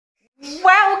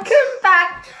Welcome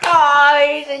back,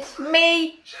 guys. It's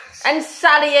me and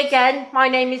Sally again. My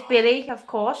name is Billy, of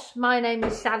course. My name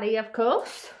is Sally, of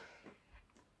course.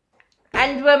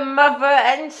 And we're mother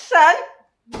and son.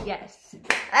 Yes.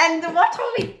 And what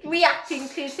are we reacting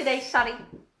to today, Sally?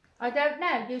 I don't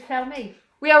know. You tell me.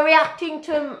 We are reacting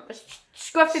to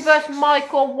Scruffy vs.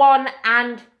 Michael 1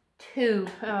 and 2.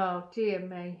 Oh, dear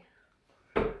me.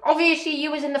 Obviously,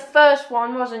 you was in the first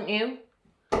one, wasn't you?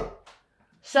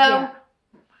 So,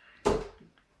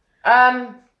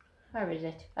 yeah. Where is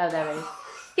it? Oh, there it is.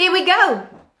 Here we go.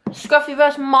 Scruffy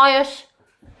vs. Myers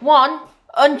 1.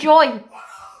 Enjoy.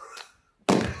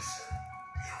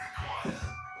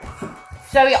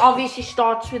 So it obviously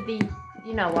starts with the,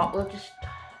 you know what, we'll just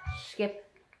skip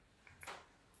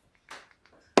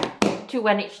to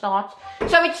when it starts.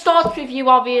 So it starts with you,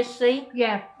 obviously.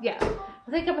 Yeah. I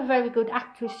think I'm a very good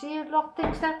actress. Do you lot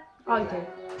think so? I do.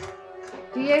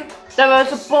 Do you? There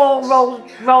was a ball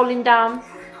rolling down.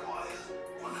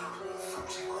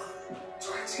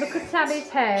 Look at Sally's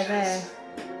hair there.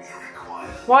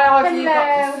 Why have you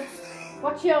got... Hello.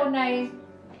 What's your name?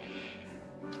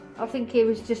 I think he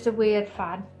was just a weird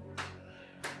fan.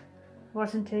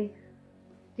 Wasn't he?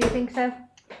 Do you think so?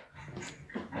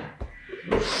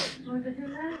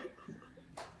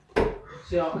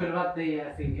 See, I could have had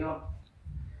the thing on.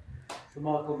 The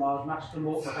Michael Myers mask and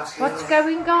walk back. What's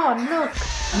going on? Look.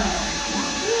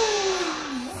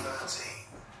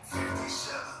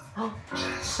 Oh,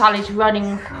 Sally's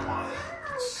running.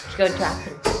 It's going to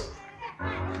happen.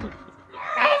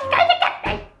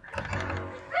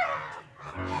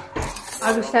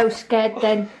 I was so scared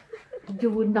then. You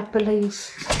would not believe.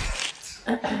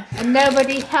 And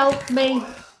nobody helped me.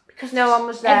 Because no one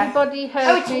was there. Everybody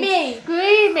heard me.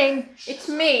 Screaming. It's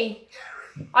me.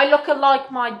 I look alike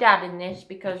my dad in this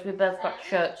because we both got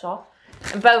shirts off.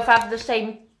 And both have the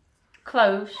same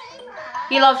clothes.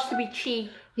 He loves to be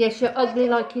cheap. Yes, you're ugly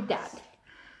like your dad.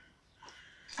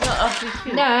 Not ugly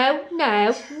too. No.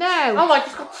 Oh, I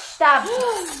just got stabbed.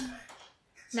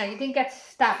 No, you didn't get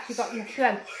stabbed. You got your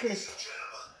throat slit.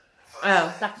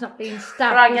 Oh. That's not being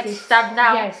stabbed. But I get stabbed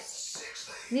now. Yes.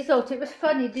 You thought it was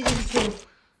funny, didn't you?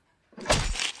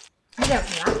 You don't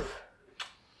laugh.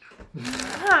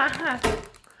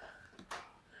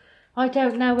 I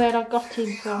don't know where I got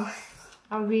him from.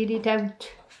 I really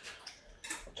don't.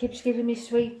 Keeps giving me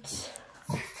sweets.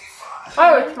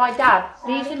 Oh, it's my dad.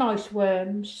 These are nice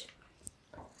worms.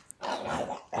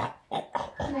 What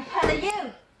the hell are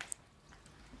you?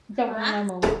 Don't know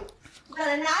more. You got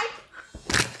a knife?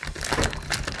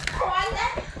 Go on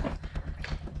then.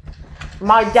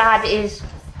 My dad is...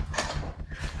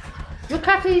 Look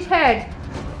at his head.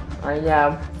 I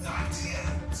know.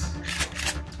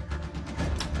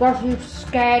 Was you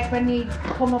scared when he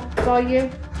come up by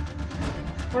you?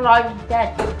 Well, I was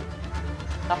dead.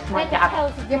 That's my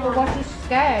dad. Yeah, but was you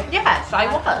scared? Yes, I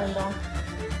was.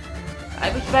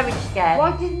 I was very scared.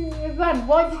 Why didn't you run?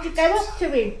 Why did you go up to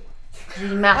him?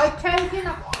 His I mask. told you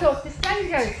not to talk to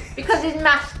strangers. Because his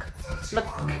mask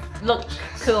look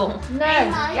cool. No.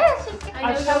 Yes.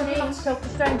 I told you not to talk to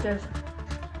strangers.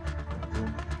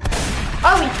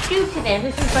 Oh, he's shooting him.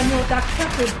 This is when your dad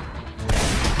shot him.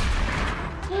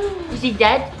 Is he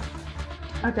dead?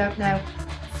 I don't know.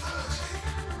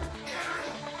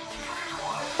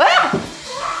 Ah!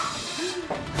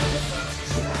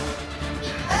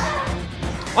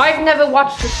 I've never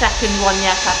watched the second one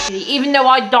yet, actually, even though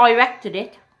I directed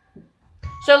it.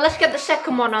 So let's get the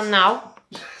second one on now.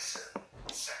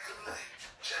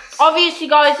 Obviously,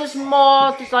 guys, there's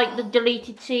more. There's like the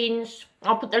deleted scenes.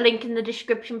 I'll put the link in the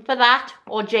description for that,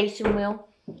 or Jason will.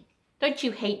 Don't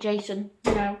you hate Jason?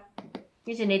 No.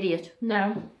 He's an idiot.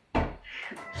 No.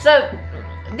 So,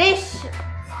 this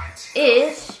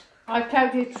is... I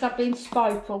told you to stop being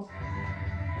spiteful.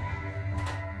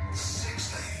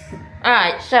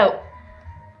 Alright, so...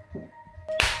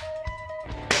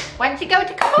 When's he going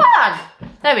to come on?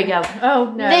 There we go.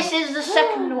 Oh, no. This is the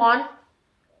second one.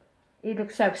 He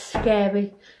looks so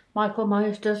scary. Michael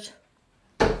Myers does.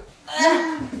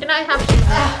 Can I have some?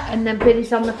 And then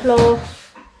Billy's on the floor.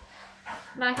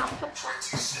 Can I have some?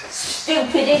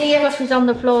 Stupid idiot. Scruffy's on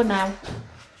the floor now.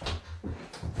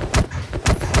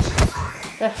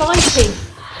 They're fighting.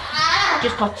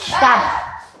 Just got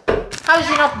stabbed. How is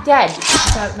he not dead?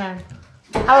 I don't know.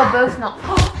 How are both not?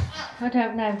 I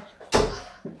don't know.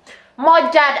 My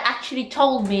dad actually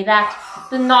told me that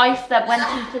the knife that went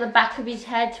into the back of his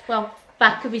head, well,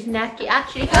 back of his neck, it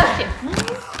actually hurt him.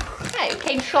 Yeah, it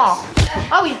came sharp.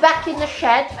 Oh, he's back in the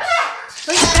shed. What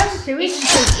are you going to, isn't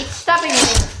he? It's stabbing him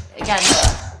again.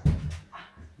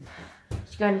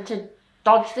 He's going to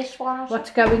dodge this one.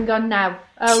 What's going on now?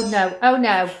 Oh no, oh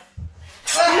no.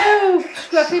 Move,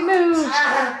 Scruffy, move.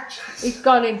 He's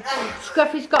got him.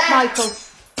 Scruffy's got Michael.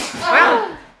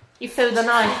 You threw the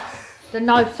knife. The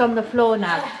knife's on the floor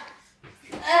now.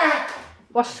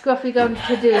 What's Scruffy going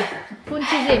to do? Punches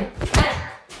him.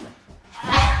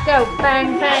 Go,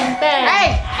 bang, bang, bang.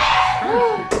 Hey!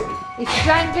 He's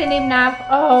strangling him now.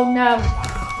 Oh no.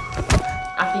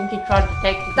 I think he tried to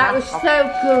take his That was mask off. so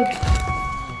good.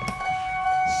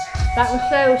 That was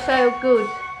so good.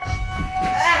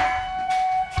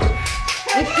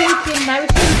 He's shooting now,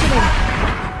 he's shooting him.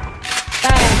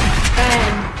 Bang,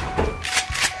 bang.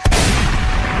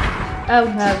 Oh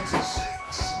no.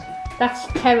 That's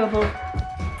terrible.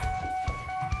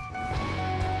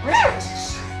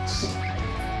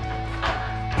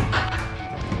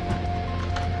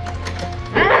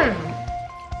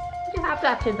 You have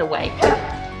that in the way.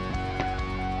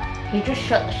 He just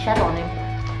shut the shed on him.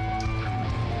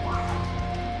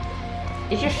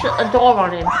 He just shut the door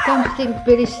on him. I don't think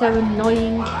Billy's so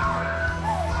annoying.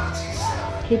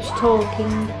 Keeps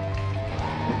talking.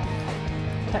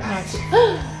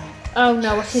 Oh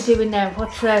no, what's he doing now?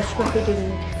 What's Scruffy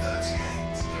doing?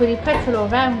 Putting petrol all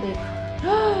around him.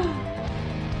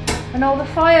 And all the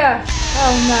fire.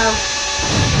 Oh no.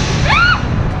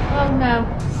 Oh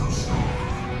no.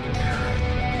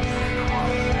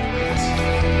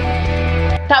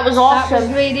 That was That awesome.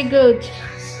 was really good.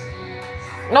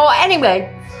 No, anyway.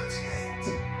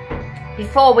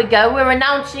 Before we go, we're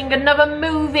announcing another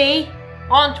movie,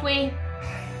 aren't we?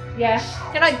 Yeah.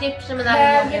 Can I dip some of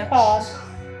that in No, your you beer? can't.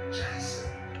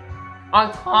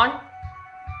 I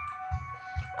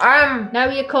can't. No,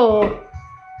 you can't.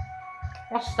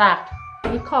 What's that?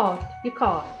 You can't. You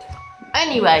can't.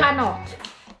 Anyway. You cannot.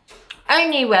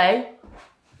 Anyway.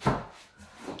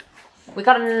 We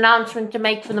got an announcement to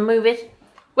make for the movies.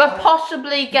 We're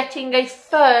possibly getting a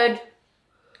third.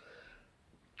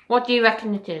 What do you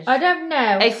reckon it is? I don't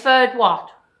know. A third what?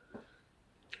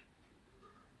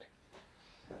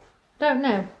 Don't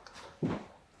know.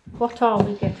 What are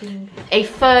we getting? A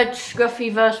third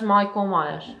Scruffy vs. Michael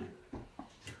Myers.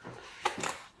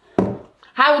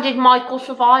 How did Michael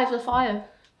survive the fire?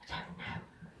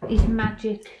 He's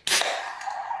magic.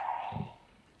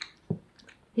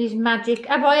 He's magic.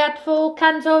 Have I had 4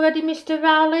 cans already, Mr.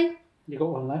 Rowley? You got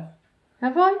one left?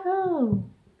 Have I? Oh.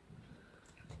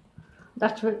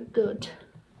 That's very good.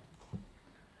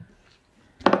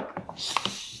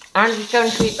 I'm just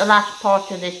going to eat the last part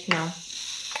of this now.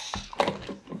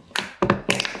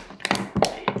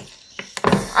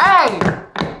 Oh!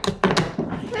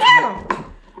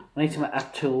 I need to make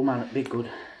that tool, man. It'd be good.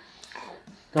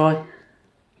 Die.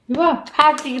 You are?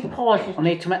 How do you pause it? I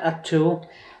need to make that tool.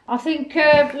 I think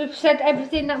we've said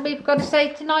everything that we've got to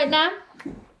say tonight now.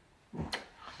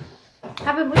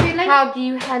 Haven't we, really? How do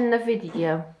you end the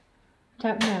video?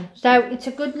 Don't know. So it's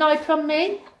a good night from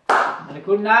me. And a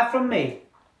good night from me.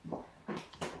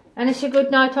 And it's a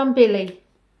good night on Billy.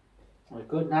 And a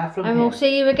good night from And him. we'll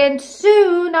see you again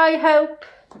soon, I hope.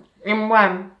 In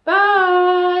when?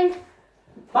 Bye.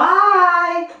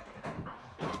 Bye!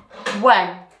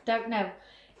 When? Don't know.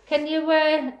 Can you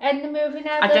end the movie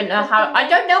now? I don't know how. I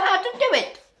don't know how to do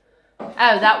it.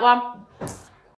 Oh, that one.